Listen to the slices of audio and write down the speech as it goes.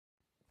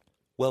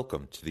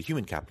Welcome to the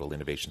Human Capital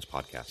Innovations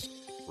Podcast.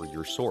 We're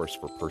your source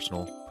for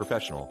personal,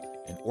 professional,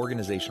 and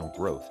organizational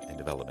growth and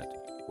development,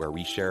 where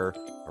we share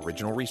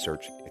original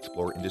research,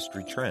 explore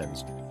industry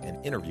trends,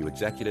 and interview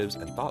executives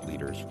and thought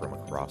leaders from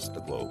across the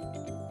globe.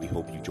 We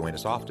hope you join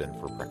us often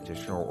for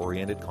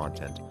practitioner-oriented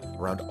content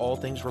around all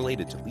things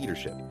related to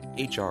leadership,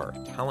 HR,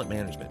 talent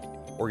management,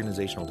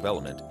 organizational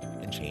development,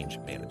 and change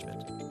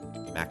management.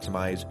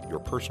 Maximize your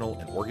personal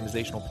and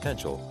organizational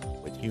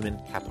potential with Human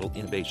Capital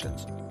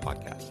Innovations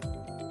Podcast.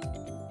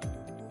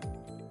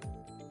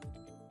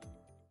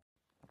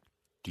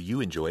 Do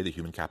you enjoy the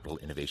Human Capital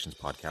Innovations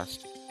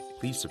Podcast?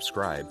 Please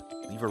subscribe,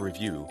 leave a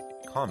review,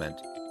 comment,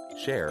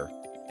 share,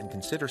 and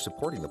consider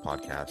supporting the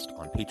podcast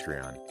on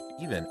Patreon,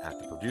 even at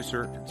the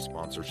producer and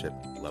sponsorship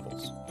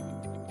levels.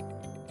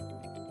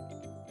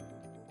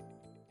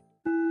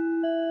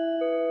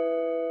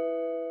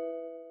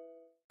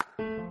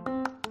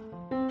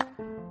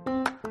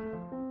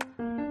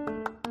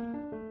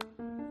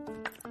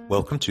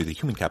 Welcome to the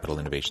Human Capital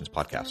Innovations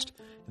Podcast.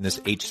 In this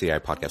HCI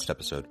podcast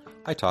episode,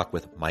 I talk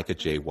with Micah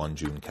J.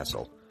 Wonjoon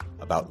Kessel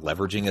about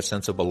leveraging a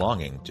sense of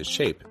belonging to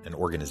shape an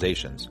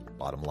organization's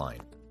bottom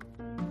line.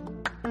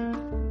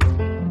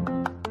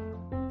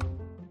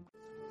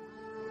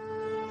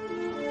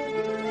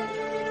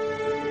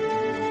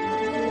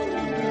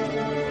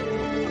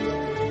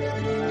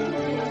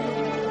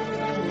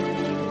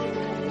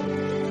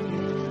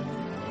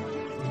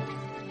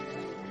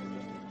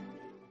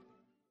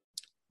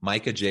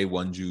 Micah J.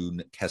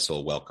 Wonjoon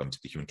Kessel, welcome to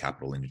the Human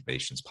Capital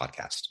Innovations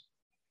Podcast.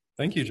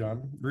 Thank you,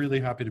 John. Really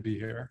happy to be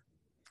here.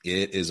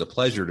 It is a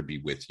pleasure to be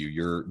with you.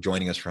 You're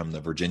joining us from the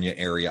Virginia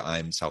area.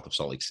 I'm south of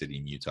Salt Lake City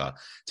in Utah.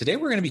 Today,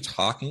 we're going to be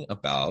talking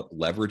about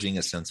leveraging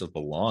a sense of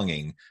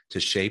belonging to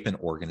shape an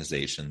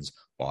organization's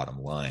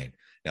bottom line.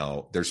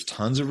 Now, there's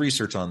tons of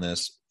research on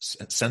this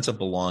sense of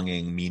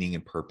belonging, meaning,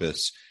 and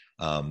purpose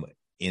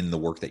in the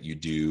work that you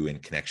do in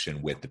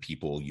connection with the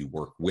people you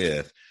work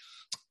with.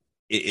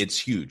 It's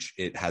huge.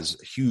 It has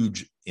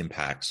huge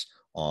impacts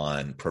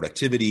on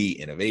productivity,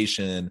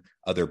 innovation,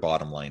 other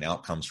bottom line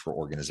outcomes for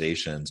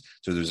organizations.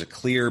 So there's a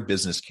clear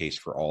business case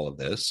for all of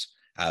this,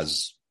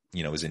 as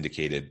is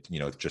indicated,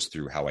 just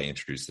through how I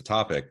introduced the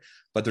topic.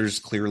 But there's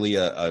clearly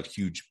a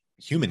huge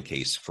human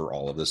case for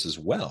all of this as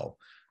well.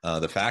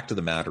 The fact of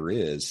the matter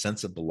is,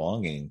 sense of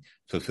belonging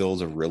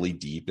fulfills a really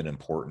deep and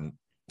important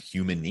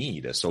human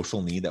need, a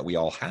social need that we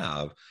all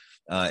have.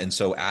 And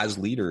so as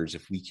leaders,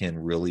 if we can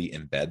really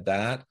embed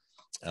that,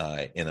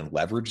 and then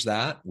leverage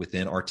that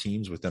within our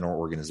teams, within our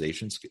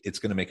organizations, it's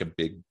going to make a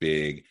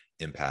big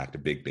impact, a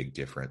big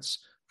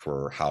difference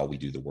for how we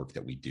do the work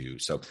that we do.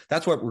 So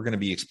that's what we're going to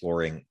be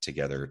exploring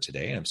together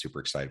today. I'm super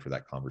excited for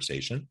that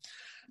conversation.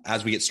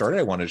 As we get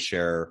started, I wanted to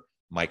share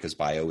Micah's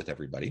bio with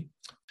everybody.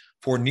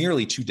 For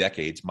nearly 2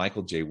 decades,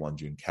 Michael J.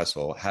 Wonjoon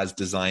Kessel has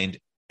designed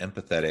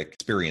empathetic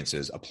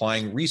experiences,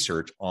 applying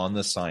research on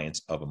the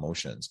science of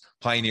emotions.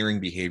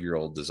 Pioneering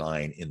behavioral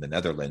design in the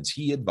Netherlands,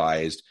 he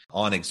advised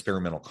on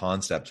experimental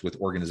concepts with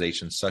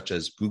organizations such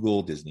as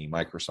Google, Disney,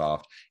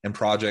 Microsoft, and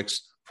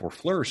projects for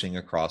flourishing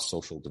across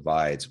social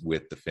divides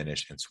with the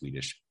Finnish and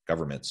Swedish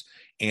governments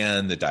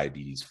and the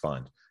Diabetes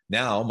Fund.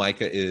 Now,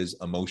 Micah is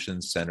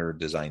emotion-centered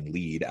design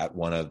lead at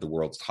one of the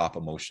world's top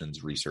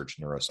emotions research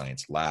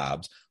neuroscience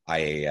labs,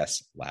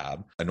 IAS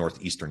Lab, a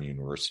Northeastern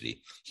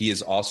University. He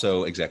is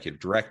also executive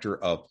director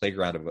of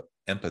Playground of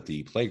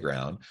Empathy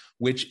Playground,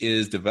 which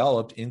is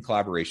developed in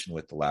collaboration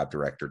with the lab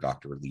director,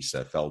 Dr.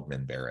 Lisa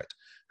Feldman-Barrett,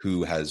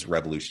 who has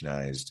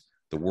revolutionized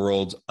the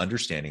world's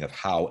understanding of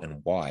how and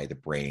why the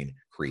brain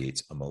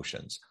creates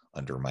emotions.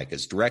 Under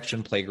Micah's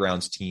direction,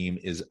 Playground's team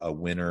is a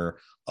winner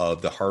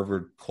of the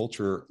Harvard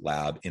Culture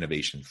Lab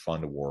Innovation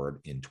Fund Award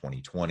in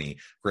 2020,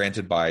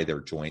 granted by their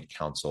Joint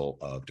Council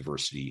of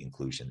Diversity,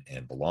 Inclusion,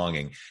 and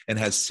Belonging, and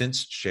has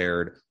since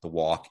shared the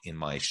Walk in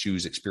My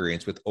Shoes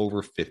experience with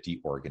over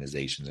 50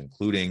 organizations,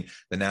 including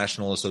the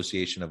National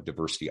Association of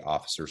Diversity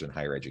Officers in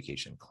Higher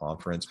Education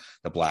Conference,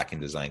 the Black in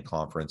Design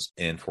Conference,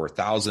 and for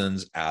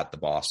thousands at the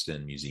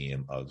Boston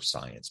Museum of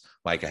Science.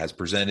 Micah has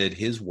presented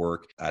his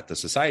work at the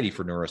Society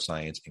for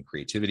Neuroscience and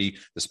Creativity,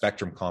 the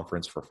Spectrum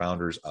Conference for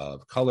Founders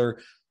of Color,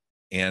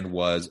 and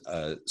was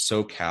a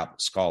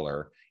SOCAP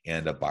Scholar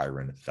and a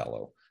Byron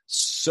Fellow.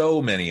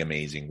 So many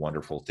amazing,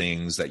 wonderful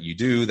things that you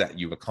do, that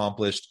you've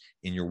accomplished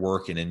in your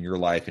work and in your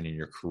life and in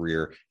your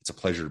career. It's a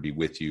pleasure to be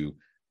with you,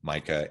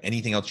 Micah.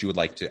 Anything else you would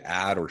like to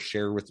add or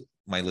share with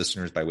my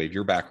listeners by way of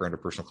your background or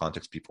personal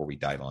context before we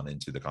dive on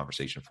into the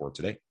conversation for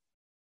today?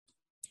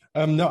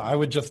 No, I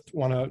would just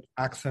want to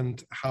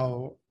accent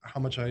how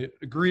much I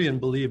agree and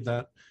believe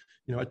that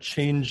a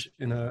change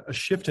in a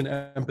shift in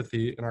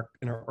empathy in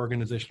our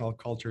organizational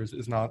cultures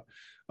is not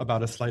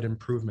about a slight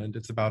improvement.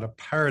 It's about a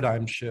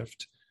paradigm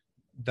shift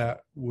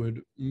that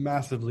would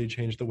massively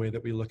change the way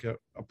that we look at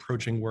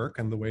approaching work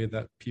and the way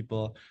that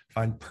people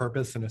find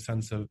purpose and a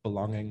sense of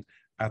belonging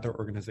at their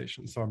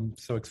organization. So I'm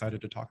so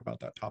excited to talk about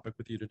that topic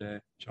with you today,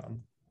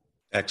 John.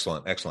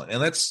 Excellent. And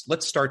let's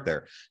start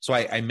there. So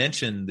I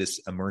mentioned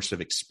this immersive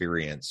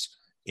experience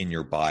in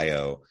your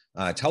bio.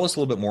 Tell us a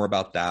little bit more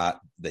about that,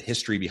 the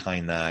history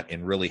behind that,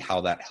 and really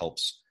how that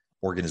helps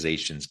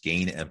organizations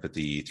gain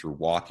empathy through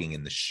walking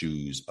in the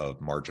shoes of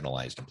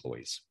marginalized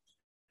employees.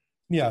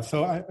 Yeah,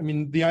 so I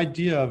mean, the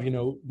idea of,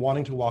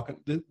 wanting to walk,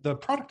 the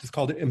product is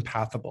called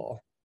Empathable.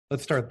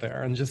 Let's start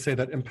there and just say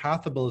that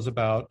Empathable is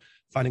about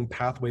finding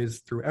pathways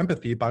through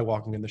empathy by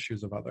walking in the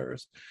shoes of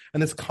others.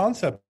 And this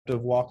concept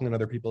of walking in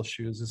other people's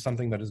shoes is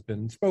something that has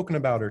been spoken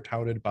about or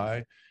touted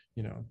by,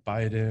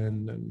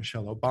 Biden and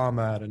Michelle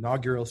Obama at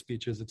inaugural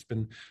speeches. It's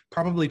been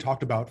probably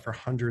talked about for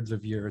hundreds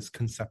of years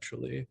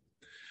conceptually.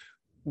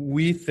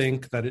 We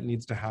think that it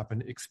needs to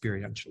happen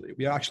experientially.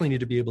 We actually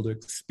need to be able to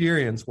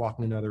experience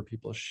walking in other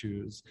people's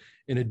shoes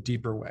in a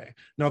deeper way.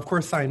 Now, of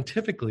course,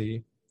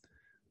 scientifically,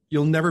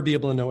 you'll never be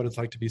able to know what it's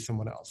like to be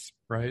someone else,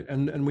 right?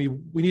 And we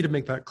need to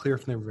make that clear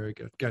from the very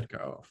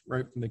get-go,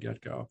 right from the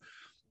get-go.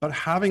 But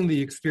having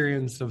the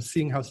experience of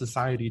seeing how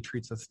society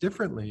treats us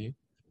differently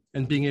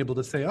and being able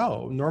to say,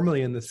 oh,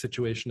 normally in this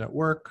situation at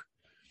work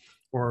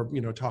or,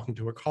 talking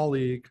to a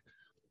colleague,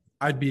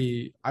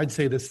 I'd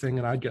say this thing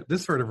and I'd get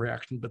this sort of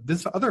reaction, but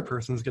this other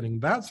person's getting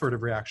that sort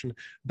of reaction.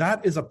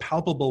 That is a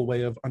palpable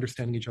way of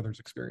understanding each other's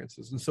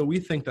experiences. And so we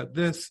think that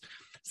this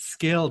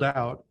scaled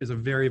out is a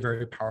very,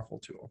 very powerful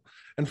tool.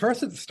 And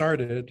first it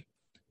started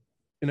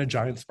in a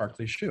giant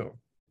sparkly shoe,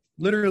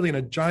 literally in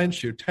a giant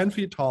shoe, 10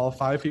 feet tall,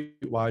 5 feet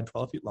wide,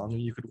 12 feet long.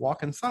 And you could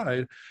walk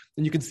inside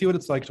and you could see what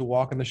it's like to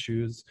walk in the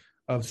shoes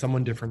of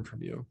someone different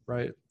from you,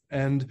 right?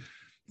 And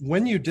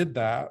when you did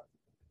that,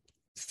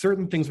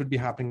 certain things would be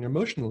happening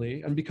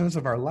emotionally. And because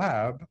of our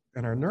lab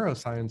and our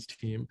neuroscience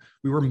team,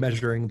 we were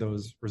measuring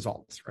those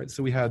results, right?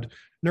 So we had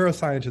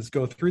neuroscientists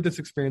go through this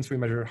experience. We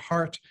measured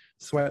heart,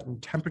 sweat,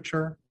 and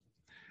temperature.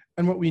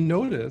 And what we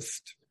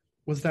noticed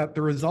was that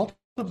the result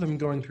of them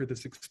going through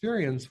this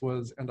experience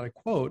was, and I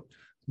quote,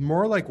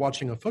 more like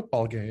watching a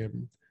football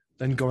game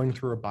than going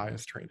through a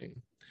bias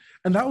training.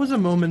 And that was a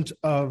moment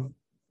of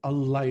a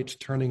light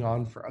turning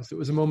on for us. It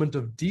was a moment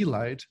of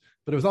delight,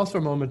 but it was also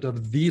a moment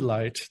of the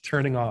light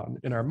turning on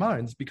in our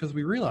minds because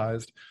we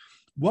realized,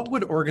 what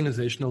would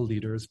organizational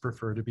leaders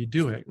prefer to be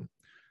doing?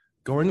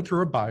 Going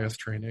through a bias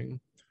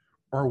training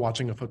or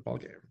watching a football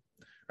game?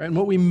 Right? And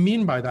what we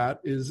mean by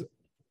that is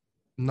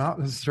not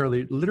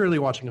necessarily literally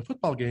watching a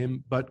football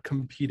game, but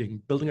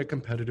competing, building a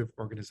competitive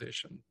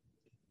organization.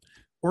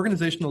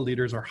 Organizational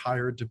leaders are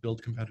hired to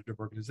build competitive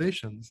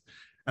organizations.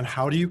 And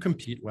how do you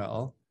compete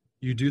well?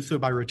 You do so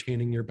by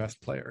retaining your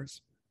best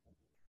players.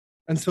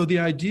 And so the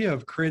idea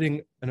of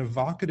creating an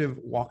evocative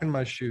walk in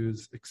my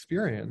shoes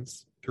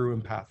experience through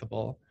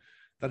Empathable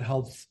that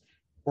helps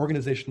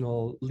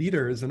organizational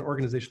leaders and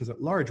organizations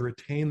at large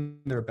retain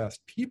their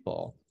best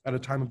people at a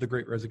time of the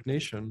Great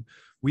Resignation,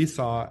 we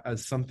saw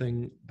as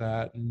something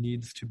that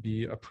needs to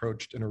be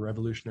approached in a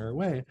revolutionary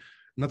way. And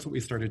that's what we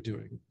started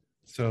doing.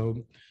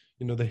 So,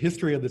 the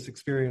history of this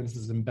experience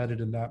is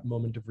embedded in that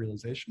moment of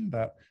realization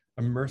that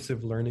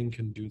immersive learning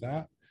can do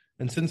that.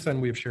 And since then,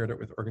 we've shared it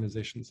with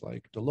organizations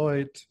like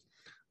Deloitte,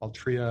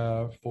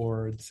 Altria,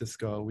 Ford,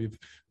 Cisco. We've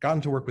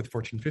gotten to work with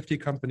Fortune 50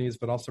 companies,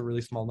 but also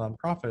really small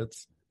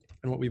nonprofits.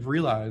 And what we've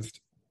realized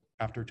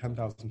after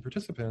 10,000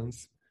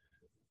 participants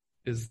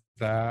is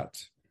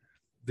that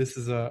this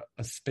is a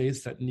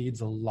space that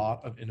needs a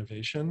lot of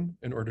innovation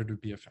in order to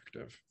be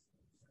effective.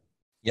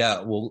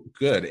 Yeah, well,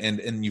 good.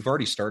 And you've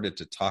already started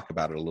to talk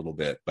about it a little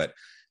bit, but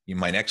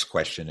my next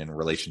question in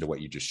relation to what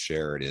you just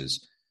shared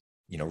is,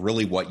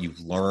 really what you've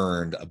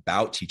learned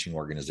about teaching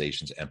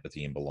organizations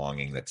empathy and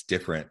belonging that's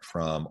different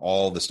from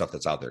all the stuff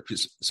that's out there.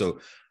 So,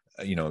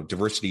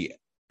 diversity,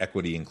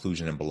 equity,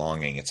 inclusion, and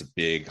belonging, it's a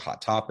big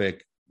hot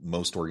topic.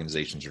 Most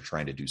organizations are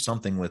trying to do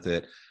something with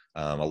it.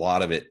 A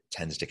lot of it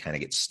tends to kind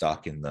of get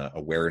stuck in the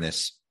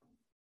awareness,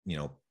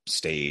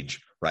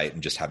 stage, right?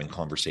 And just having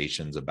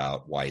conversations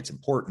about why it's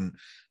important.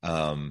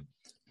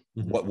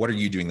 What are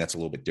you doing that's a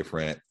little bit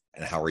different,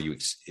 and how are you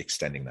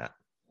extending that?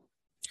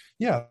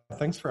 Yeah,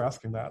 thanks for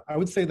asking that. I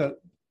would say that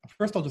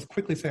first I'll just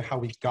quickly say how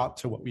we got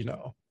to what we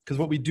know, because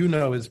what we do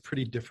know is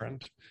pretty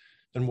different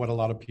than what a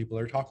lot of people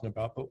are talking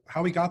about. But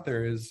how we got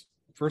there is,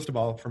 first of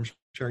all, from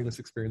sharing this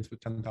experience with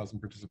 10,000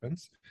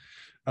 participants.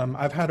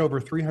 I've had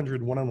over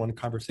 300 one-on-one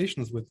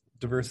conversations with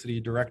diversity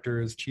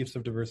directors, chiefs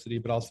of diversity,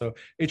 but also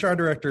HR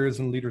directors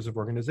and leaders of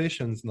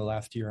organizations in the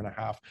last year and a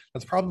half.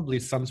 That's probably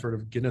some sort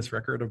of Guinness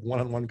record of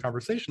one-on-one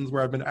conversations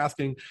where I've been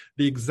asking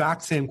the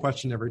exact same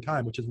question every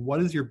time, which is,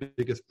 what is your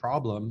biggest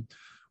problem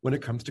when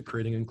it comes to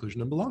creating inclusion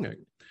and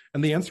belonging?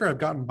 And the answer I've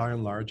gotten by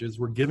and large is,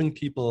 we're giving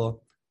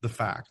people the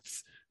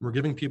facts, we're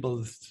giving people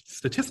the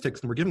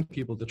statistics, and we're giving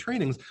people the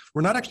trainings.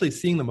 We're not actually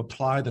seeing them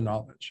apply the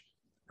knowledge.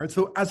 Right?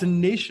 So as a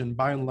nation,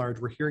 by and large,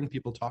 we're hearing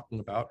people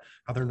talking about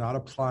how they're not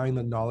applying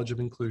the knowledge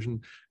of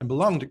inclusion and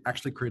belonging to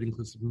actually create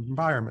inclusive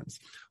environments.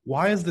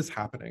 Why is this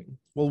happening?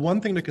 Well, one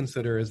thing to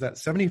consider is that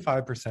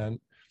 75%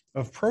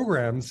 of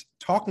programs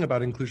talking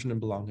about inclusion and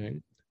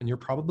belonging, and you're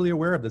probably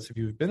aware of this if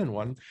you've been in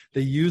one,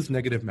 they use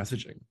negative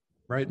messaging,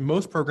 right?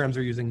 Most programs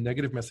are using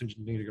negative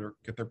messaging to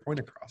get their point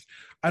across.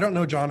 I don't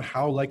know, John,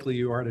 how likely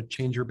you are to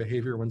change your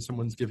behavior when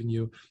someone's giving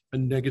you a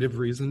negative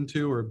reason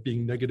to or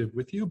being negative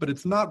with you, but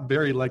it's not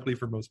very likely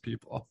for most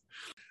people.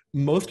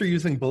 Most are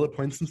using bullet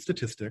points and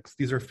statistics.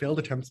 These are failed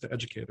attempts to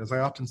educate. As I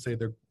often say,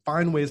 they're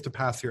fine ways to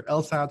pass your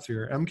LSATs or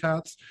your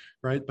MCATs,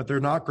 right? But they're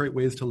not great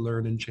ways to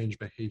learn and change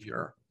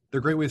behavior. They're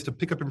great ways to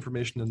pick up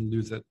information and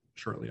lose it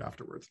shortly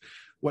afterwards.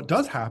 What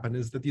does happen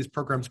is that these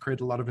programs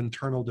create a lot of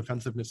internal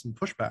defensiveness and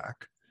pushback,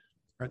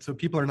 right? So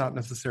people are not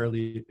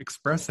necessarily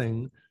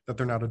expressing that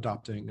they're not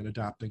adopting and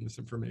adapting this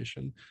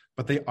information,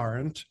 but they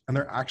aren't, and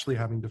they're actually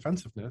having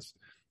defensiveness.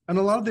 And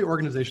a lot of the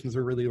organizations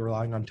are really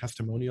relying on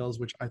testimonials,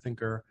 which I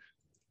think are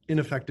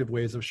ineffective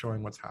ways of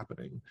showing what's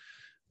happening.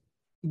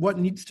 What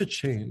needs to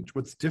change,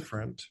 what's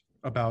different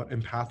about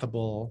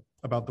Empathable,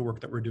 about the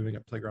work that we're doing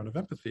at Playground of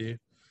Empathy,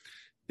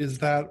 is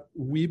that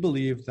we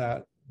believe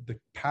that the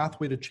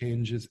pathway to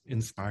change is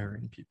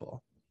inspiring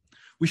people.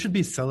 We should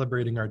be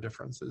celebrating our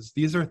differences.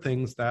 These are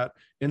things that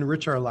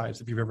enrich our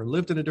lives. If you've ever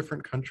lived in a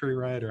different country,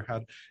 right, or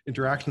had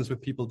interactions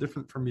with people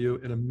different from you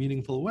in a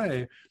meaningful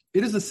way,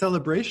 it is a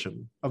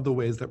celebration of the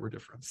ways that we're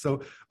different.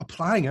 So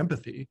applying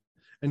empathy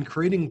and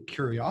creating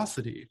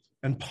curiosity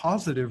and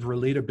positive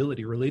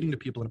relatability, relating to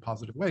people in a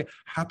positive way,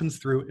 happens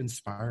through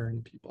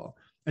inspiring people.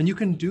 And you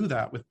can do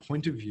that with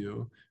point of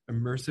view,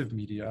 immersive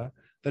media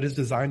that is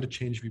designed to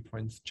change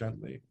viewpoints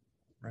gently,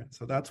 right?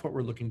 So that's what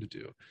we're looking to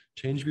do,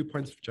 change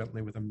viewpoints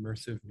gently with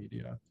immersive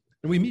media.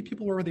 And we meet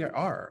people where they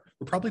are.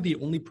 We're probably the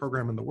only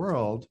program in the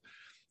world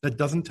that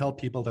doesn't tell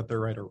people that they're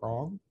right or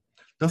wrong,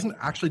 doesn't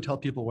actually tell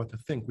people what to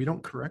think. We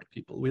don't correct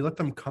people. We let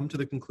them come to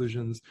the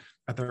conclusions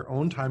at their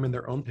own time and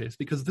their own pace,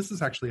 because this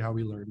is actually how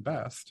we learn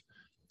best.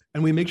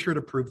 And we make sure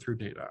to prove through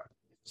data.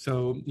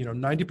 So,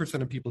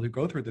 90% of people who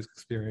go through this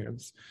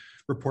experience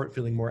report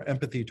feeling more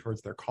empathy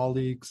towards their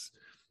colleagues,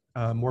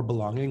 more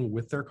belonging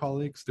with their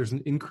colleagues. There's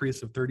an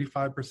increase of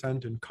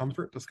 35% in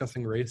comfort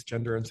discussing race,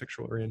 gender, and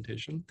sexual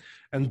orientation.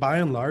 And by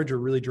and large, a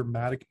really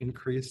dramatic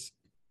increase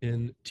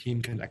in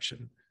team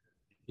connection.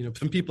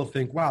 Some people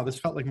think, wow, this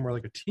felt more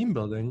like a team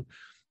building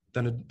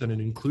than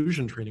an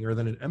inclusion training or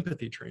than an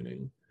empathy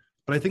training.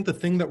 But I think the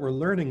thing that we're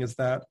learning is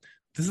that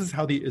this is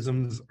how the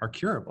isms are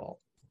curable,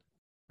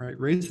 right?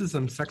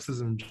 Racism,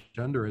 sexism,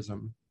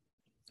 genderism,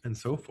 and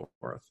so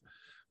forth.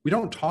 We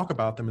don't talk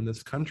about them in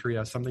this country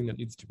as something that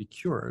needs to be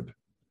cured,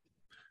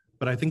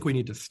 but I think we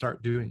need to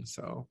start doing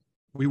so.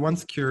 We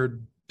once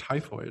cured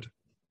typhoid,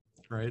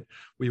 right?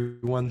 We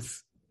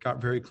once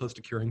got very close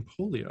to curing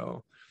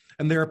polio.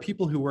 And there are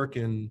people who work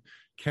in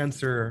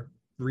cancer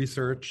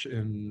research,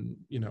 in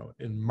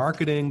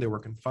marketing, they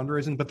work in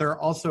fundraising, but there are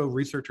also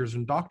researchers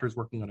and doctors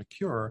working on a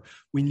cure.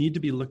 We need to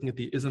be looking at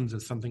the isms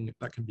as something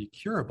that can be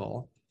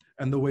curable.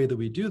 And the way that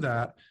we do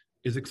that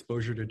is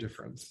exposure to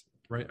difference,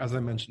 right? As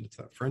I mentioned, it's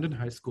that friend in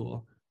high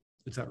school,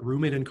 it's that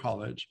roommate in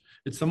college,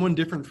 it's someone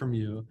different from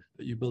you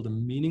that you build a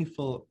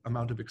meaningful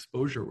amount of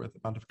exposure with,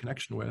 amount of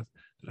connection with,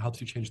 that helps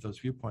you change those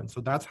viewpoints.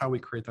 So that's how we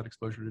create that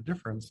exposure to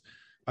difference,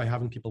 by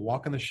having people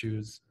walk in the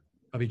shoes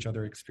of each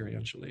other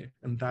experientially.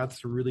 And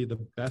that's really the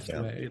best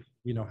way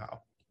we know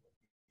how.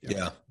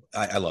 Yeah.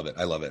 I love it.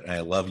 I love it. And I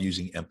love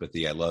using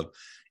empathy. I love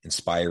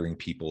inspiring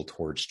people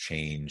towards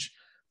change.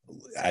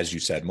 As you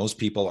said, most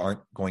people aren't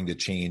going to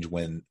change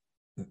when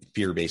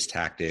fear-based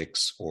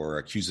tactics or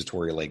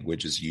accusatory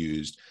language is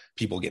used.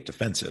 People get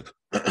defensive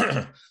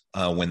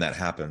when that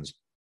happens.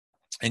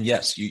 And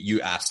yes,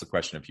 you asked the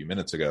question a few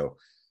minutes ago.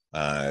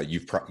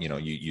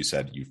 You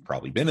said you've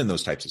probably been in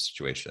those types of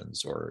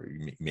situations, or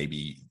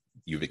maybe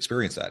you've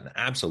experienced that. And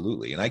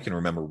absolutely. And I can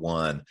remember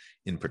one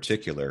in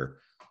particular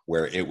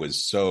where it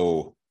was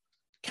so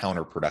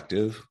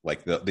counterproductive.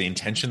 Like the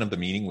intention of the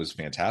meeting was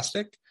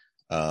fantastic.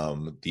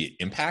 The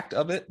impact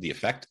of it, the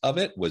effect of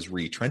it was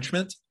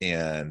retrenchment,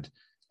 and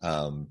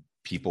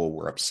people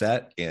were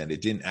upset, and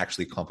it didn't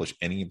actually accomplish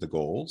any of the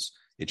goals.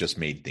 It just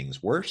made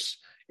things worse.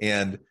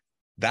 And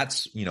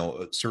that's,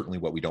 certainly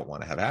what we don't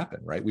want to have happen,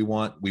 right? We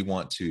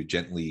want to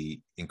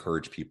gently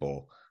encourage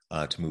people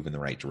to move in the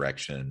right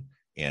direction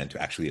and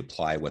to actually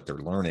apply what they're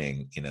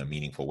learning in a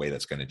meaningful way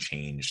that's going to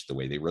change the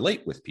way they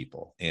relate with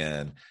people.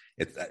 And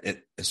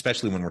it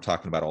especially when we're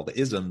talking about all the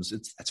isms,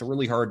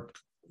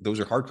 those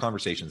are hard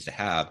conversations to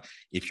have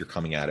if you're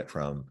coming at it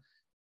from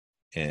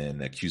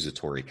an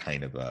accusatory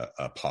kind of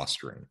a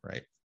posturing,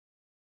 right?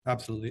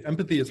 Absolutely.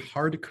 Empathy is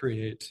hard to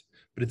create,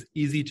 but it's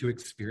easy to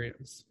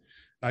experience.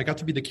 I got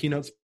to be the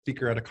keynote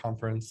speaker at a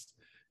conference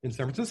in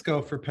San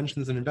Francisco for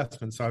pensions and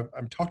investments. So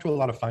I've talked to a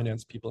lot of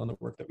finance people in the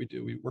work that we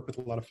do. We work with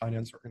a lot of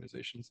finance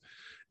organizations.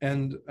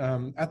 And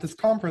at this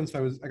conference, I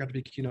got to be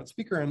a keynote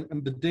speaker.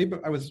 And the day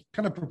I was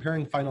kind of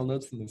preparing final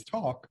notes in this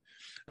talk,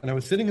 and I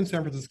was sitting in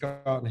San Francisco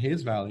out in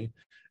Hayes Valley,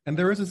 and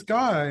there was this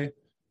guy,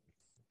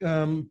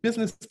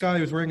 business guy,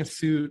 who was wearing a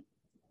suit.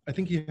 I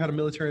think he had a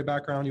military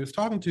background. He was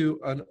talking to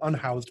an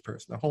unhoused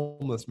person, a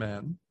homeless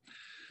man.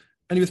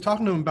 And he was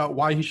talking to him about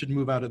why he should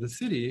move out of the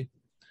city.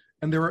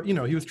 And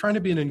he was trying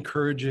to be an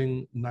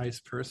encouraging, nice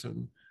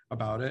person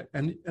about it.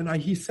 And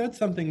he said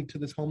something to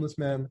this homeless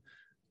man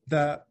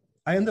that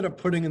I ended up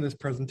putting in this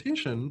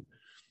presentation,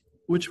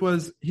 which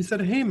was, he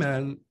said, hey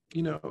man,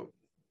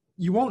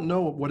 you won't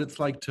know what it's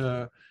like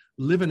to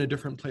live in a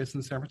different place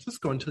in San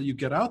Francisco until you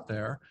get out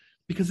there,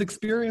 because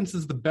experience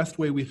is the best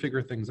way we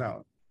figure things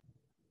out.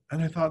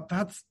 And I thought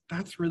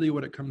that's really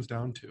what it comes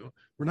down to.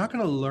 We're not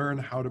going to learn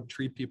how to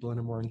treat people in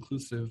a more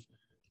inclusive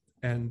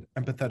and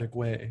empathetic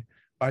way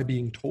by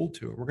being told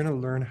to. We're going to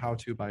learn how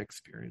to by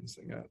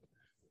experiencing it.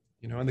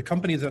 And the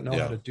companies that know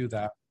how to do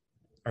that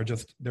are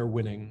they're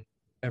winning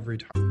every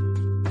time.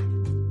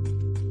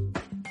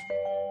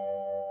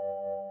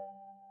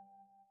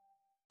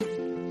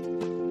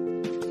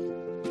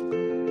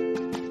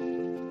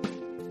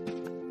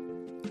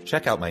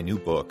 Check out my new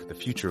book, The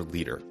Future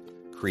Leader,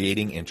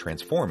 Creating and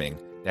Transforming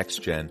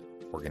Next-Gen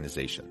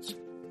Organizations.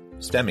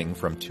 Stemming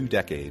from 2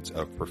 decades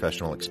of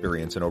professional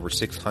experience and over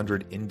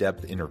 600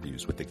 in-depth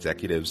interviews with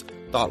executives,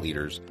 thought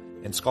leaders,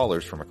 and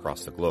scholars from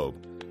across the globe,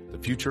 The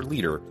Future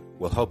Leader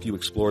will help you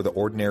explore the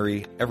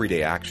ordinary,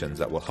 everyday actions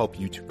that will help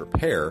you to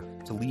prepare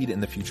to lead in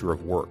the future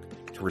of work,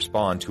 to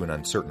respond to an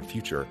uncertain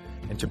future,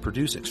 and to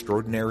produce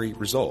extraordinary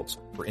results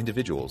for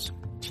individuals,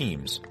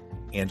 teams,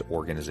 and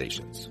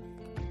organizations.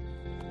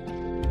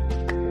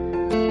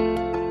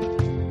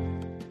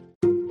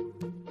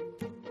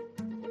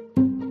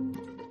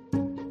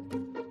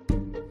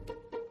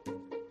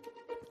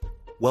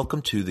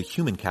 Welcome to the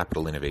Human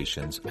Capital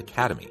Innovations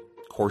Academy.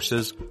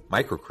 Courses,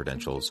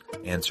 micro-credentials,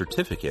 and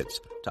certificates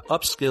to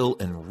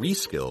upskill and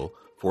reskill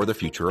for the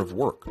future of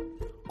work.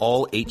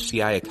 All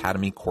HCI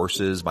Academy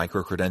courses,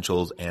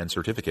 micro-credentials, and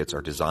certificates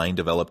are designed,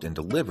 developed, and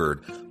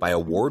delivered by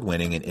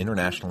award-winning and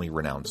internationally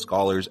renowned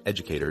scholars,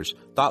 educators,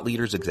 thought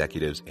leaders,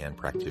 executives, and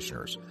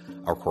practitioners.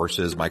 Our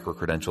courses,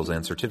 micro-credentials,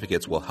 and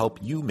certificates will help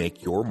you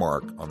make your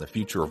mark on the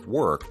future of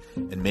work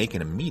and make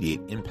an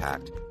immediate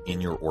impact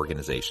in your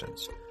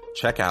organizations.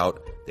 Check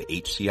out the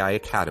HCI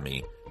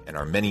Academy and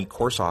our many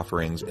course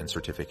offerings and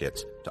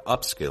certificates to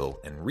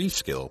upskill and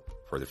reskill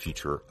for the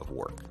future of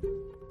work.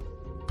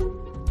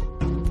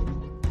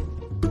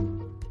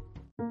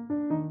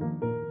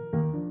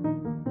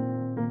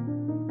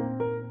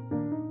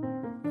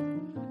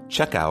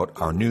 Check out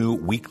our new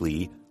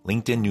weekly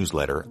LinkedIn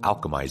newsletter,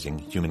 Alchemizing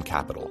Human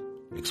Capital,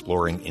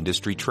 exploring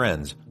industry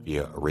trends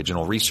via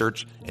original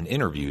research and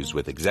interviews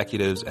with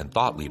executives and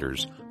thought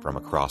leaders from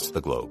across the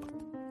globe.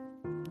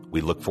 We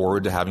look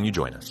forward to having you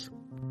join us.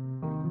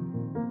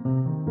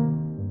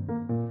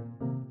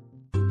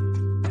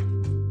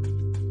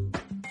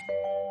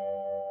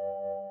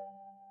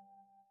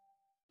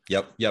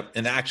 Yep.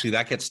 And actually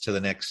that gets to the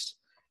next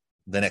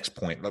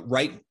point. But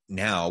right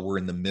now we're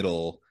in the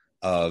middle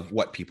of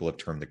what people have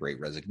termed the Great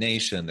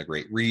Resignation, the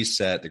Great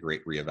Reset, the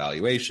Great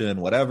Reevaluation,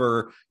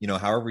 whatever,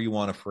 however you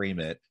want to frame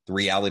it. The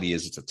reality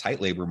is it's a tight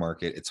labor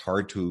market. It's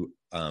hard to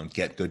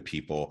get good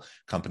people.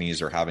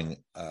 Companies are having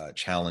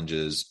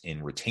challenges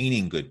in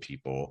retaining good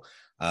people.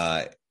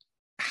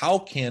 How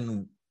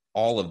can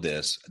all of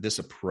this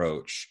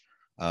approach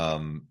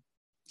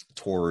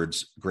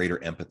towards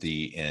greater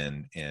empathy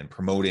and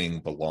promoting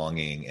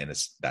belonging and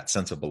that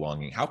sense of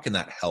belonging, how can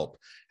that help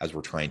as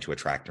we're trying to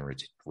attract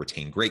and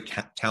retain great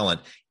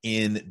talent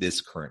in this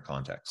current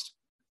context?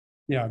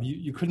 Yeah,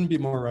 you couldn't be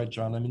more right,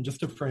 John. I mean, just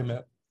to frame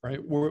it,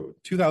 right? We're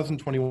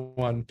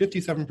 2021,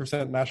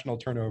 57% national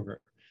turnover,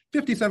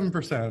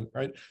 57%,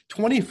 right?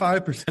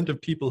 25%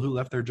 of people who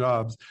left their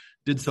jobs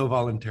did so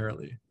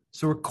voluntarily.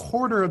 So a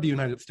quarter of the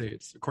United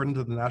States, according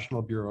to the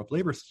National Bureau of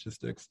Labor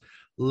Statistics,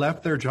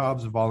 left their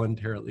jobs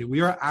voluntarily. We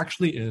are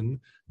actually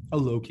in a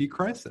low-key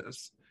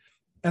crisis.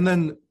 And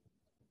then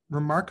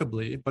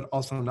remarkably, but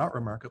also not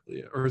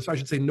remarkably, or I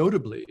should say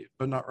notably,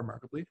 but not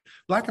remarkably,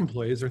 Black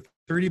employees are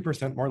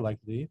 30% more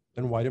likely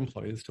than white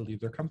employees to leave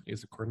their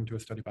companies, according to a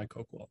study by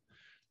Coquel.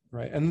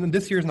 Right. And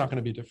this year is not going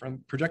to be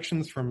different.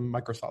 Projections from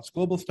Microsoft's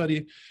global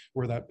study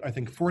were that I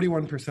think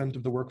 41%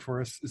 of the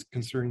workforce is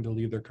considering to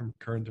leave their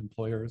current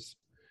employers.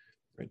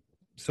 Right.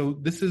 So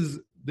these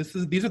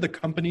are the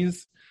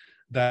companies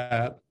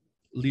that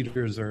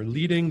leaders are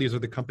leading. These are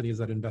the companies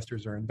that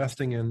investors are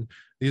investing in.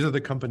 These are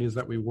the companies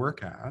that we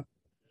work at.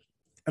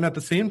 And at the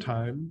same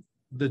time,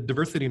 the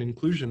diversity and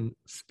inclusion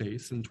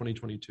space in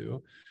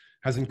 2022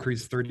 has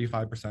increased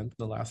 35% in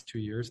the last 2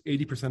 years.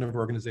 80% of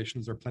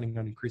organizations are planning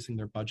on increasing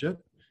their budget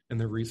and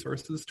their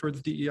resources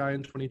towards DEI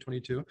in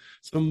 2022.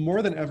 So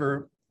more than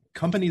ever,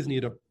 companies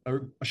need a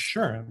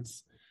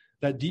assurance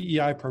that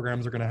DEI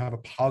programs are going to have a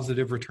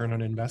positive return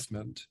on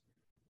investment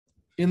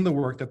in the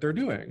work that they're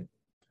doing.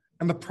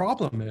 And the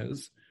problem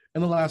is,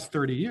 in the last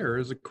 30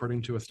 years,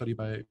 according to a study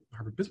by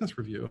Harvard Business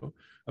Review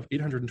of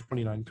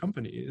 829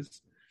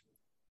 companies,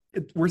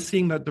 we're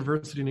seeing that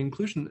diversity and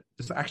inclusion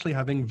is actually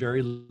having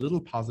very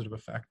little positive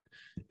effect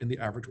in the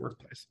average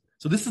workplace.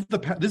 So this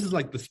is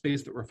like the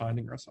space that we're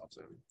finding ourselves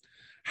in.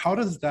 How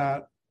does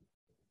that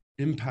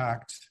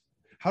impact,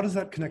 how does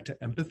that connect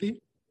to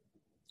empathy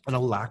and a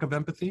lack of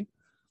empathy?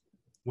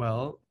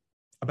 Well,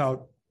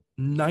 about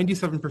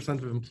 97%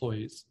 of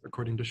employees,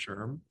 according to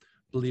SHRM,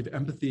 believe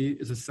empathy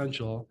is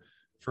essential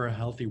for a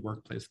healthy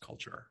workplace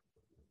culture.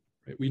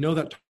 right? We know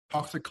that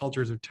toxic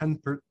cultures are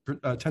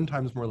 10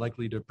 times more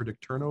likely to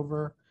predict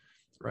turnover,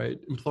 right?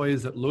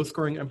 Employees at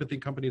low-scoring empathy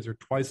companies are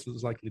twice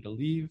as likely to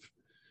leave.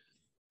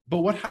 But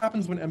what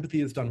happens when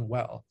empathy is done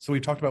well? So we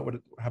talked about what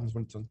happens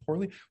when it's done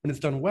poorly. When it's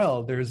done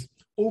well, there's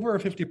over a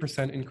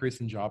 50% increase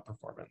in job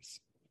performance.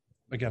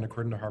 Again,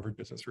 according to Harvard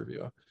Business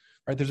Review,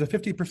 right? There's a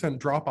 50%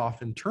 drop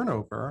off in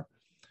turnover.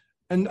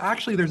 And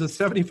actually there's a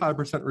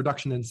 75%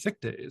 reduction in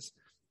sick days.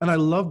 And I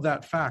love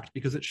that fact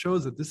because it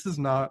shows that this is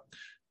not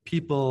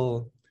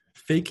people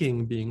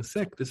faking being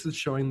sick. This is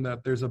showing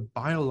that there's a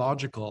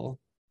biological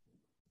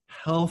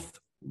health,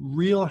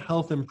 real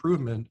health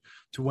improvement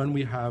to when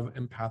we have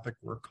empathic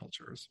work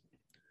cultures.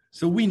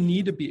 So we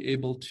need to be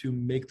able to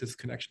make this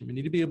connection. We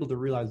need to be able to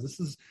realize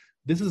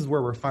this is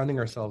where we're finding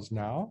ourselves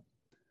now.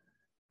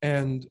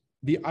 And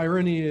the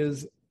irony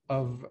is,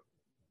 of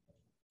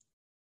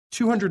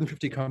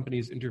 250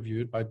 companies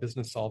interviewed by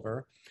Business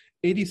Solver,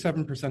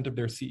 87% of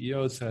their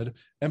CEOs said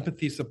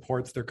empathy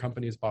supports their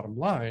company's bottom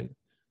line,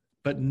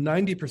 but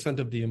 90%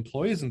 of the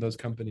employees in those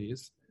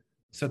companies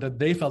said that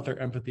they felt their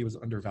empathy was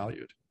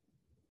undervalued.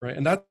 Right.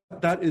 And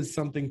that is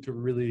something to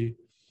really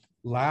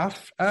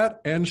laugh at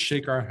and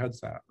shake our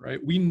heads at,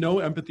 right? We know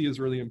empathy is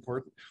really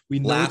important. We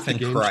know laugh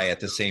and cry at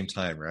the same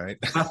time, right?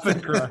 Laugh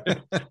and cry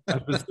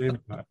at the same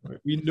time. Right?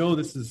 We know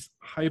this is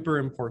hyper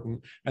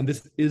important, and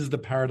this is the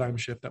paradigm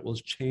shift that will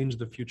change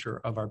the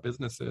future of our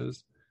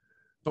businesses.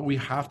 But we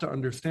have to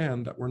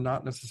understand that we're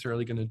not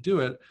necessarily going to do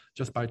it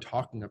just by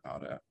talking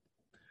about it.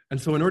 And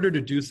so in order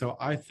to do so,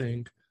 I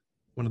think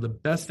one of the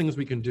best things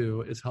we can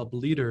do is help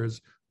leaders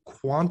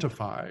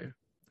quantify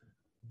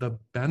the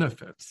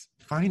benefits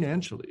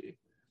financially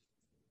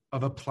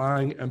of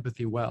applying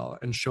empathy well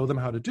and show them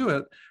how to do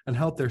it, and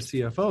help their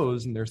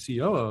CFOs and their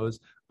COOs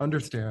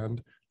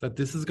understand that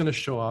this is going to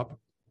show up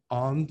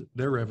on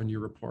their revenue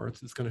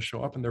reports. It's going to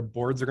show up and their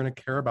boards are going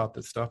to care about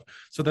this stuff,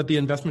 so that the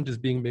investment is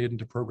being made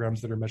into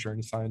programs that are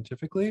measuring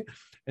scientifically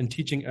and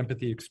teaching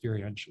empathy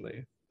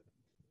experientially.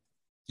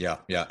 Yeah,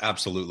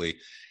 absolutely.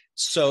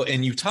 So,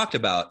 and you talked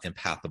about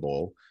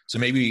Empathable. So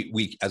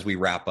maybe as we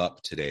wrap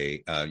up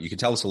today, you can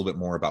tell us a little bit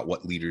more about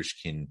what leaders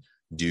can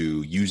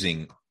do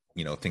using,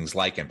 things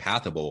like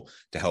Empathable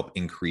to help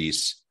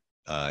increase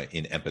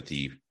in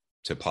empathy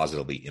to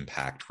positively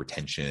impact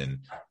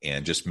retention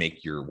and just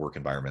make your work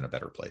environment a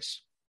better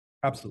place.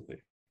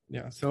 Absolutely.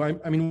 Yeah. So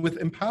I mean, with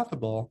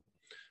Empathable,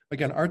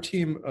 again, our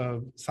team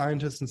of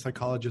scientists and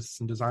psychologists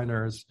and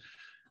designers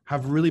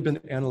have really been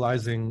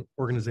analyzing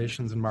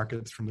organizations and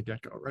markets from the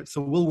get-go, right?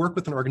 So we'll work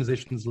with an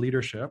organization's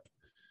leadership,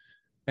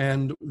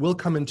 and we'll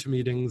come into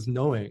meetings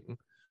knowing,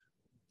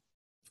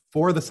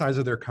 for the size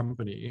of their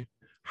company,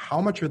 how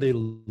much are they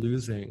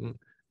losing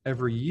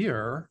every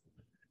year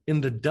in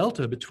the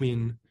delta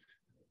between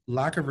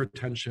lack of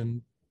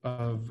retention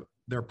of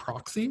their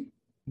proxy,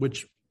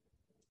 which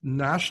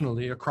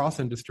nationally across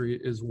industry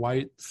is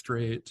white,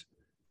 straight,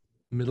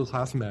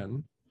 middle-class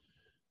men,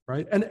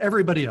 right? And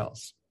everybody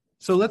else.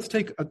 So let's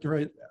take,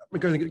 again,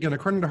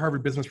 according to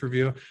Harvard Business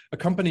Review, a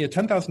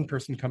 10,000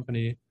 person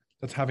company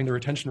that's having the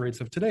retention rates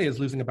of today is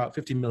losing about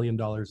 $50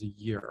 million a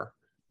year.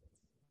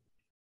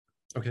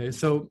 Okay,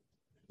 so,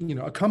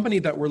 a company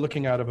that we're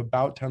looking at of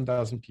about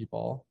 10,000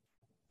 people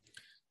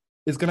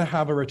is going to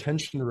have a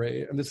retention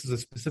rate, and this is a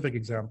specific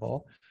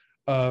example,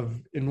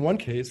 of, in one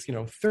case,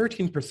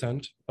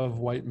 13% of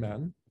white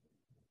men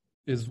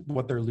is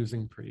what they're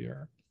losing per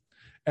year.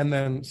 And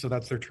then, so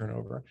that's their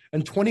turnover.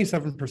 And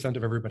 27%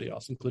 of everybody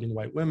else, including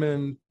white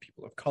women,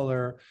 people of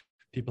color,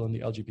 people in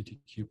the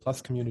LGBTQ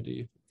plus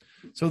community.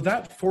 So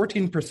that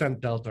 14%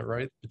 delta,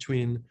 right,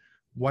 between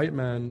white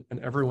men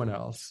and everyone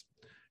else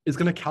is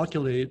going to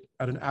calculate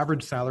at an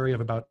average salary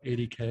of about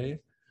 $80K,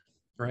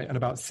 right, and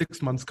about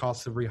 6 months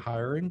costs of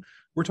rehiring.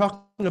 We're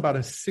talking about a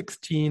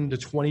 $16 to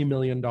 $20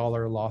 million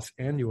loss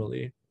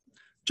annually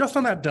just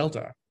on that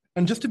delta.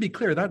 And just to be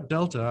clear, that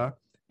delta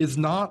is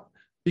not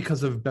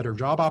because of better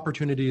job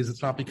opportunities.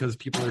 It's not because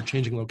people are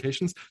changing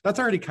locations. That's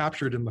already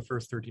captured in the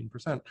first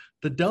 13%.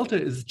 The delta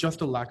is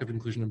just a lack of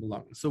inclusion and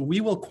belonging. So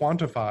we will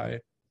quantify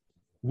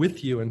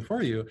with you and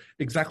for you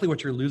exactly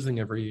what you're losing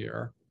every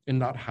year in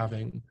not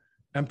having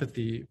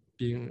empathy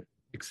being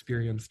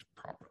experienced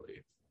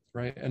properly,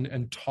 right?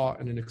 And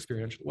taught in an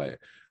experiential way.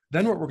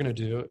 Then what we're going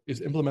to do is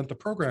implement the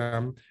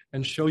program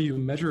and show you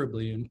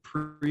measurably in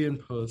pre and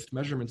post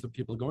measurements of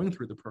people going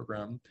through the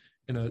program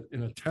in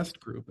a test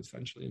group,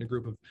 essentially, in a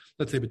group of,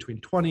 let's say, between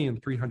 20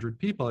 and 300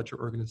 people at your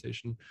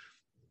organization,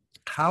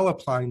 how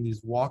applying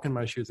these walk in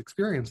my shoes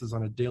experiences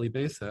on a daily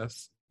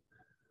basis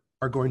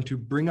are going to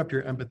bring up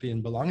your empathy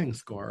and belonging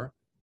score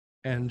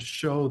and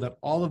show that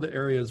all of the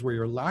areas where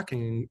you're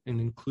lacking in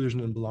inclusion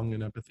and belonging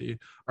and empathy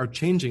are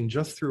changing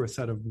just through a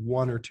set of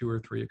 1 or 2 or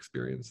 3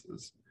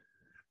 experiences.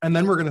 And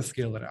then we're going to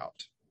scale it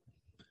out.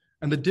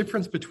 And the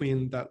difference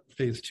between that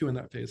phase 2 and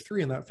that phase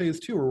 3, in that phase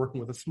 2, we're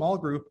working with a small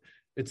group.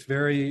 It's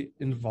very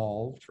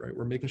involved, right?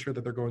 We're making sure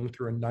that they're going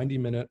through a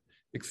 90-minute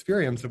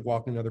experience of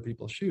walking in other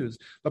people's shoes.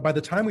 But by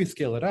the time we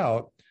scale it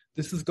out,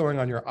 this is going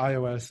on your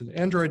iOS and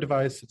Android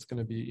device. It's going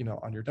to be,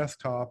 on your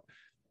desktop,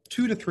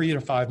 2 to 3 to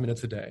 5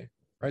 minutes a day.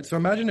 right? So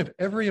imagine if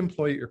every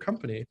employee at your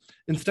company,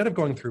 instead of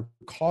going through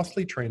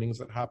costly trainings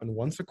that happen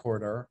once a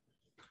quarter,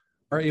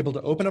 are able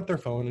to open up their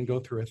phone and go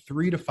through a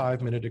 3 to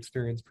 5 minute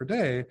experience per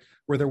day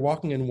where they're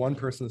walking in one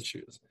person's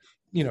shoes.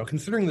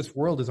 Considering this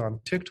world is on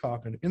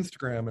TikTok and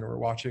Instagram and we're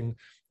watching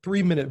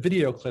 3-minute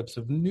video clips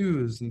of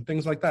news and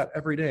things like that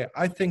every day,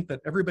 I think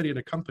that everybody at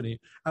a company,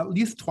 at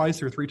least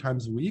twice or 3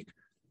 times a week,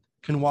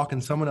 can walk in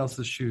someone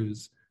else's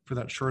shoes for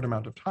that short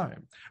amount of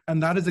time.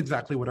 And that is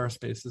exactly what our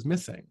space is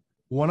missing.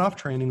 One-off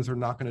trainings are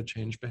not going to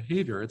change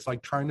behavior. It's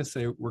like trying to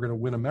say we're going to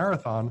win a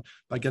marathon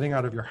by getting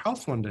out of your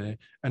house one day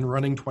and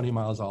running 20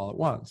 miles all at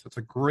once. It's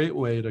a great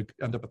way to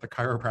end up at the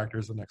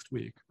chiropractors the next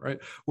week, right?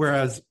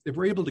 Whereas if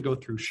we're able to go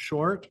through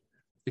short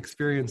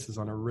experiences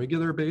on a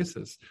regular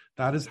basis,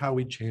 that is how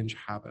we change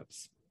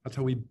habits. That's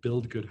how we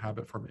build good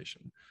habit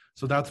formation.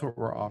 So that's what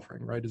we're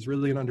offering, right? Is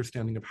really an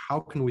understanding of how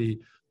can we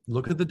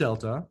look at the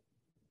delta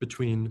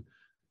between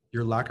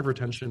your lack of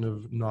retention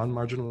of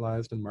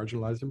non-marginalized and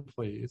marginalized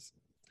employees,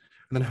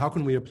 and then how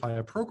can we apply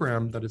a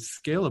program that is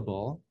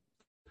scalable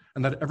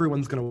and that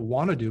everyone's going to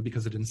want to do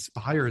because it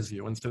inspires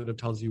you instead of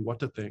tells you what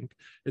to think.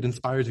 It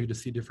inspires you to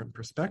see different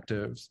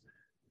perspectives.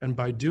 And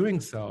by doing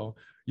so,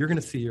 you're going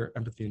to see your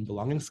empathy and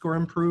belonging score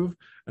improve.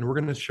 And we're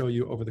going to show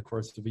you over the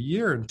course of a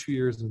year and 2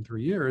 years and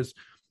 3 years,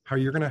 how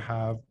you're going to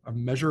have a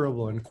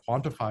measurable and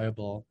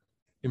quantifiable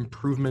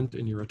improvement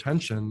in your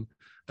attention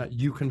that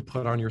you can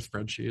put on your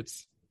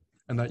spreadsheets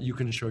and that you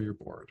can show your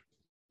board.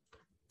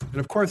 And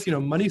of course,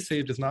 money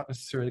saved is not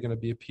necessarily going to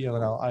be a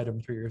P&L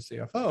item for your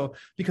CFO,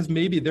 because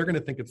maybe they're going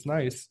to think it's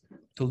nice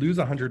to lose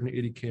a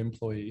 180K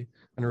employee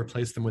and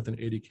replace them with an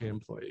 80K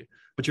employee.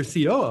 But your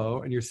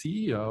COO and your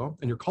CEO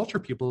and your culture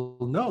people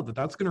know that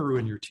that's going to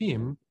ruin your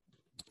team.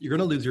 You're going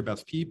to lose your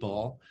best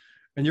people.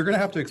 And you're going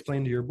to have to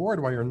explain to your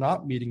board why you're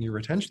not meeting your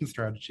retention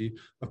strategy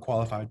of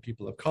qualified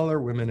people of color,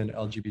 women, and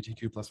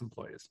LGBTQ plus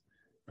employees,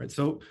 right?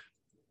 So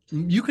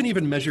you can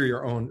even measure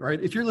your own,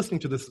 right? If you're listening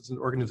to this as an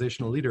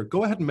organizational leader,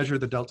 go ahead and measure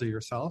the delta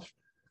yourself.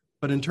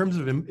 But in terms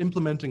of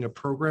implementing a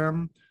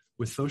program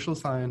with social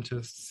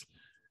scientists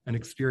and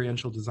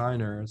experiential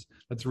designers,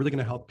 that's really going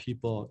to help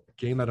people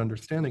gain that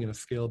understanding in a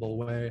scalable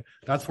way.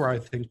 That's where I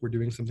think we're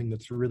doing something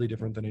that's really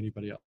different than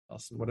anybody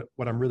else, and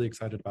what I'm really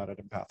excited about at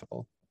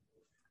Empathable.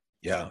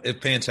 Yeah, it's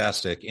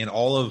fantastic. And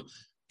all of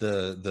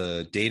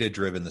the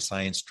data-driven, the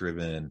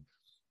science-driven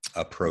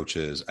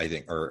approaches, I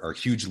think, are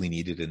hugely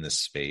needed in this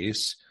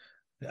space.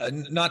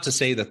 Not to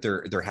say that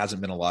there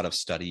hasn't been a lot of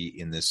study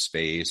in this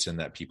space and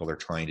that people are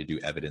trying to do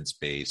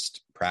evidence-based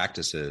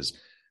practices,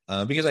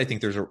 because I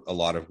think there's a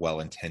lot of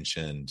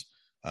well-intentioned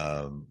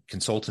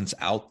consultants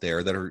out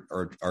there that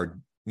are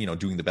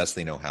doing the best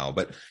they know how.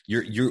 But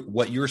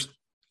what you're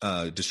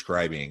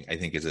describing, I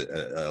think, is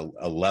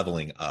a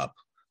leveling up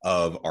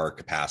of our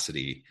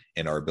capacity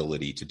and our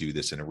ability to do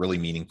this in a really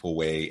meaningful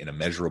way, in a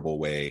measurable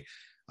way,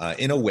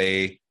 in a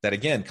way that,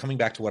 again, coming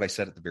back to what I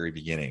said at the very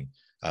beginning,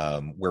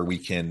 where we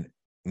can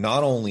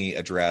not only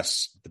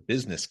address the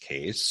business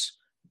case,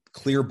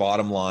 clear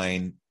bottom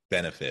line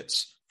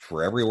benefits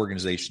for every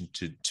organization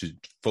to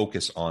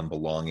focus on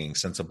belonging,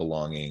 sense of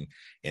belonging,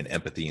 and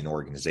empathy in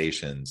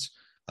organizations,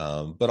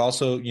 but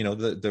also,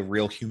 the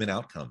real human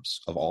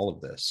outcomes of all of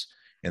this.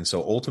 And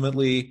so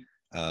ultimately,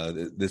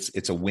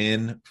 it's a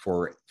win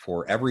for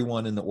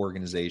everyone in the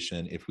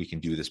organization if we can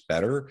do this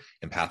better.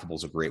 Empathable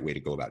is a great way to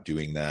go about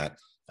doing that.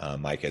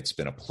 Micah, it's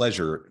been a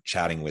pleasure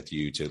chatting with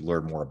you to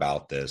learn more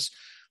about this.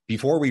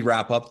 Before we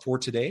wrap up for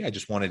today, I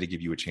just wanted to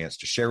give you a chance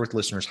to share with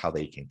listeners how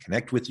they can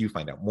connect with you,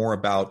 find out more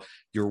about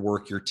your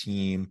work, your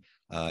team,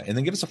 and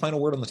then give us a final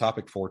word on the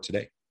topic for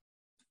today.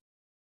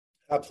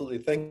 Absolutely.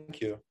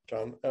 Thank you,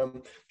 John.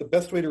 The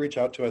best way to reach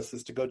out to us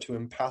is to go to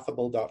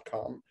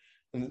empathable.com.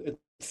 And it's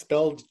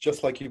spelled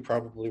just like you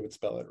probably would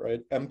spell it,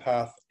 right?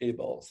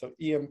 Empathable. So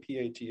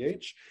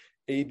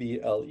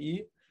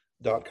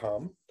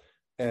EMPATHABLE.com.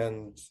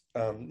 And,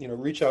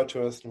 reach out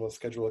to us and we'll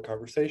schedule a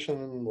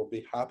conversation. We'll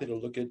be happy to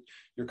look at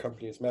your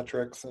company's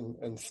metrics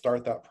and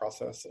start that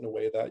process in a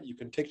way that you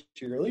can take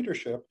to your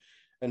leadership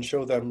and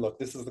show them, look,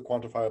 this is the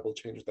quantifiable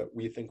change that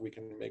we think we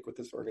can make with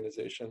this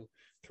organization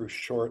through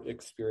short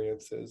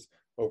experiences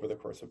over the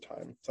course of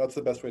time. So that's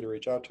the best way to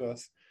reach out to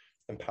us,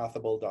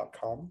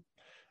 empathable.com.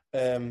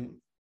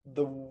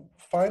 The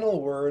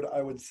final word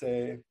I would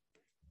say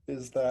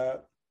is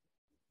that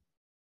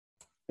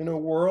in a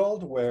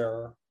world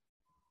where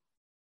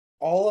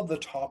all of the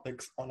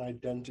topics on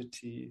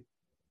identity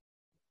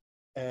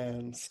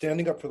and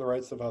standing up for the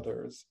rights of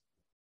others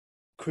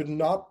could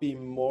not be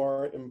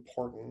more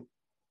important,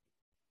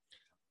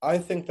 I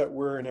think that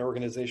we're an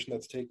organization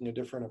that's taking a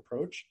different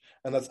approach,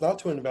 and that's not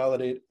to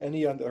invalidate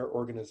any other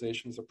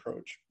organization's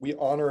approach. We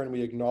honor and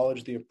we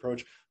acknowledge the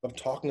approach of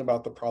talking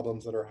about the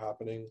problems that are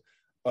happening,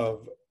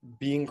 of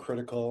being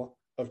critical,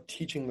 of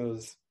teaching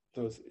those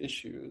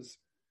issues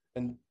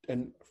and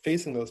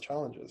facing those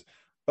challenges.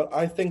 But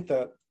I think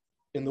that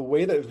in the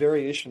way that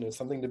variation is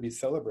something to be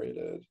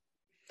celebrated,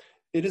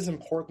 it is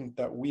important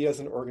that we as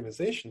an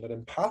organization, that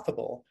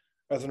Empathable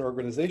as an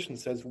organization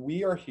says,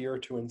 we are here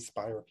to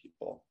inspire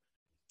people.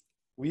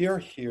 We are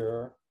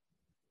here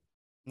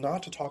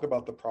not to talk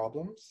about the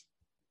problems,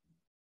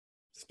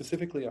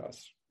 specifically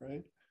us,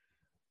 right?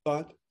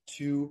 But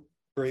to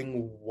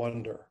bring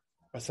wonder,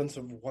 a sense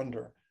of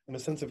wonder and a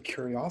sense of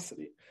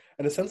curiosity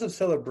and a sense of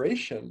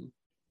celebration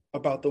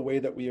about the way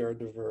that we are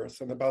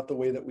diverse and about the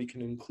way that we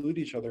can include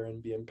each other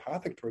and be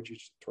empathic towards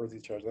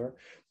each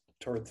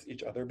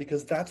other,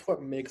 because that's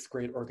what makes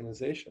great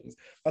organizations.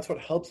 That's what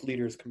helps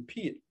leaders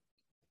compete,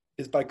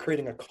 is by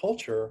creating a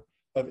culture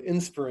of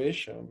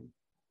inspiration.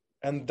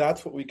 And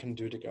that's what we can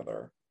do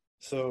together.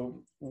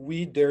 So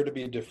we dare to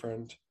be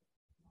different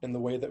in the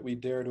way that we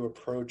dare to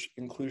approach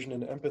inclusion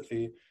and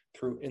empathy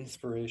through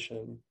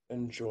inspiration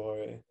and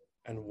joy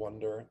and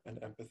wonder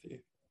and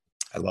empathy.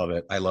 I love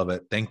it. I love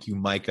it. Thank you,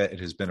 Micah. It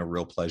has been a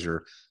real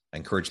pleasure. I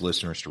encourage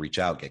listeners to reach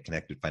out, get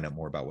connected, find out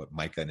more about what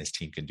Micah and his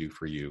team can do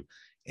for you.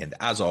 And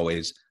as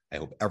always, I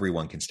hope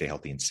everyone can stay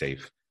healthy and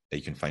safe, that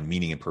you can find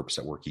meaning and purpose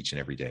at work each and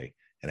every day.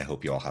 And I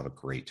hope you all have a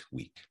great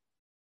week.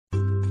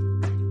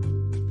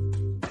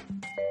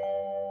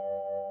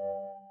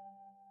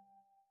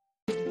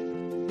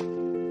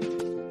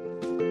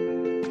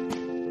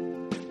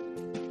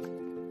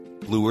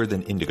 Bluer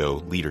Than Indigo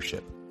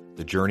Leadership,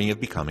 the journey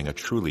of becoming a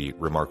truly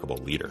remarkable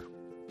leader.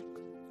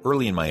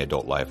 Early in my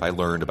adult life, I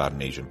learned about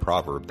an Asian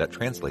proverb that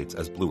translates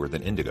as bluer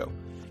than indigo.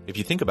 If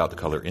you think about the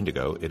color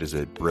indigo, it is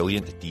a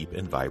brilliant, deep,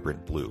 and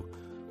vibrant blue,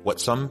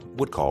 what some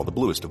would call the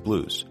bluest of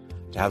blues.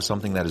 To have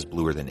something that is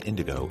bluer than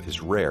indigo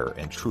is rare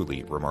and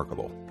truly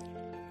remarkable.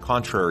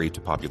 Contrary to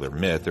popular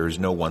myth, there is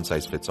no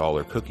one-size-fits-all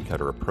or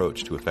cookie-cutter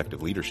approach to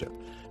effective leadership.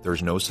 There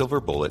is no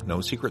silver bullet,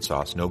 no secret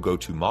sauce, no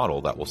go-to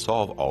model that will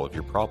solve all of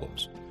your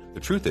problems. The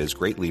truth is,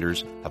 great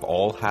leaders have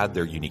all had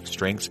their unique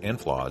strengths and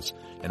flaws,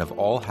 and have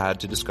all had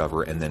to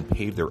discover and then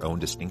pave their own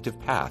distinctive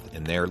path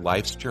in their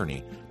life's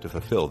journey to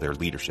fulfill their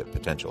leadership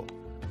potential.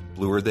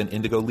 Bluer Than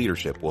Indigo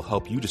Leadership will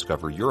help you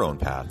discover your own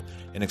path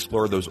and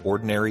explore those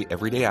ordinary,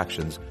 everyday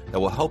actions that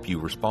will help you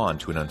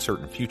respond to an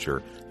uncertain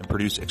future and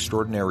produce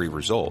extraordinary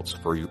results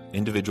for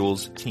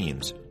individuals,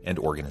 teams, and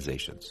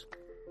organizations.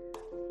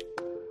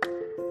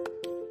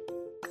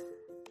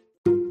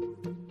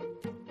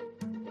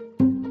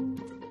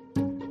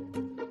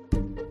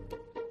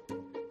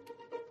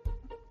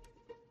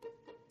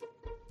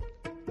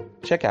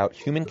 Check out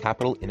Human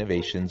Capital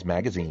Innovations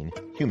magazine,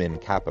 Human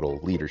Capital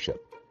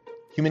Leadership.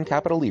 Human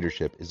Capital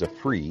Leadership is a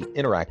free,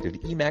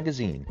 interactive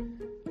e-magazine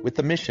with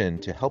the mission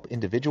to help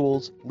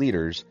individuals,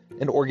 leaders,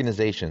 and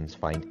organizations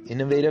find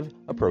innovative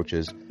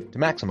approaches to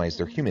maximize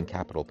their human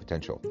capital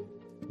potential.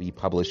 We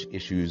publish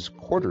issues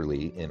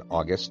quarterly in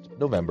August,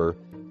 November,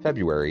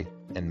 February,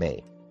 and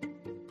May.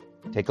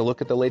 Take a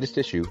look at the latest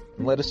issue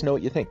and let us know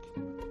what you think.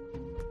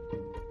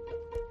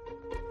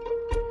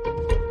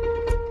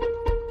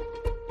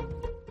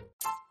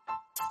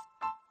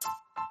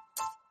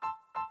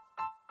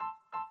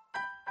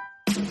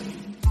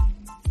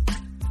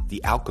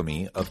 The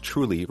alchemy of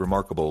truly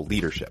remarkable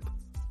leadership.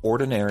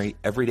 Ordinary,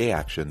 everyday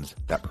actions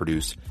that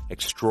produce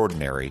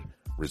extraordinary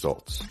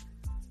results.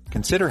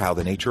 Consider how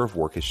the nature of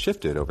work has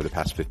shifted over the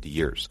past 50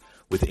 years.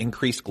 With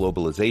increased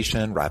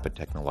globalization, rapid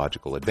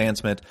technological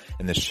advancement,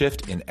 and the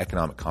shift in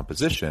economic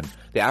composition,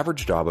 the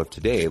average job of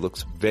today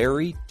looks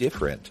very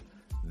different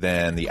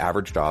than the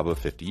average job of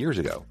 50 years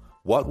ago.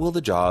 What will the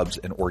jobs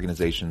and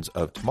organizations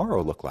of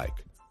tomorrow look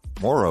like?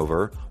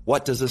 Moreover,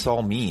 what does this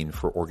all mean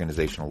for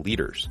organizational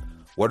leaders?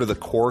 What are the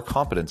core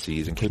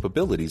competencies and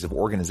capabilities of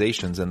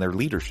organizations and their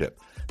leadership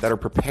that are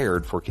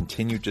prepared for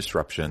continued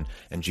disruption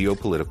and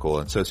geopolitical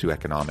and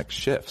socioeconomic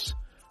shifts?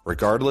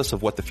 Regardless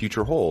of what the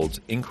future holds,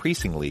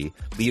 increasingly,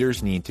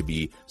 leaders need to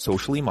be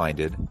socially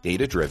minded,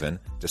 data-driven,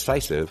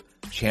 decisive,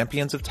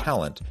 champions of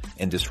talent,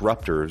 and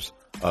disruptors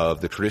of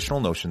the traditional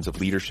notions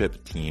of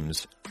leadership,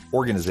 teams,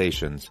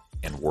 organizations,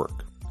 and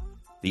work.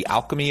 The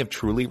alchemy of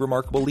truly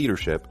remarkable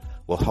leadership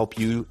will help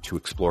you to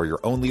explore your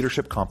own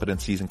leadership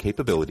competencies and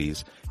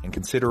capabilities and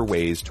consider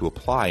ways to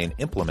apply and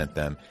implement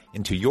them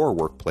into your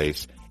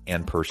workplace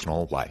and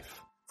personal life.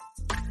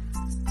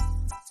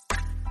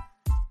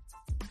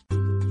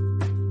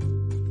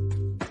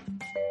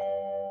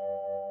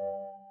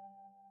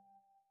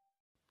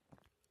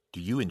 Do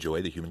you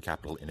enjoy the Human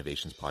Capital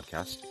Innovations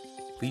podcast?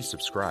 Please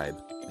subscribe,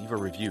 leave a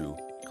review,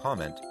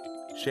 comment,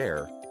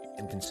 share,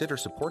 and consider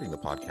supporting the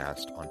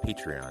podcast on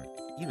Patreon,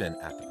 even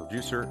at the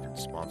producer and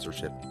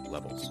sponsorship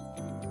levels.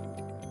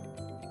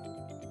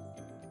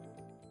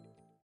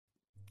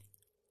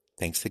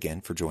 Thanks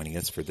again for joining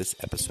us for this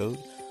episode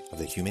of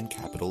the Human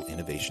Capital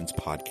Innovations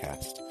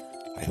podcast.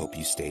 I hope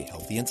you stay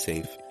healthy and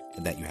safe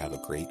and that you have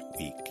a great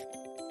week.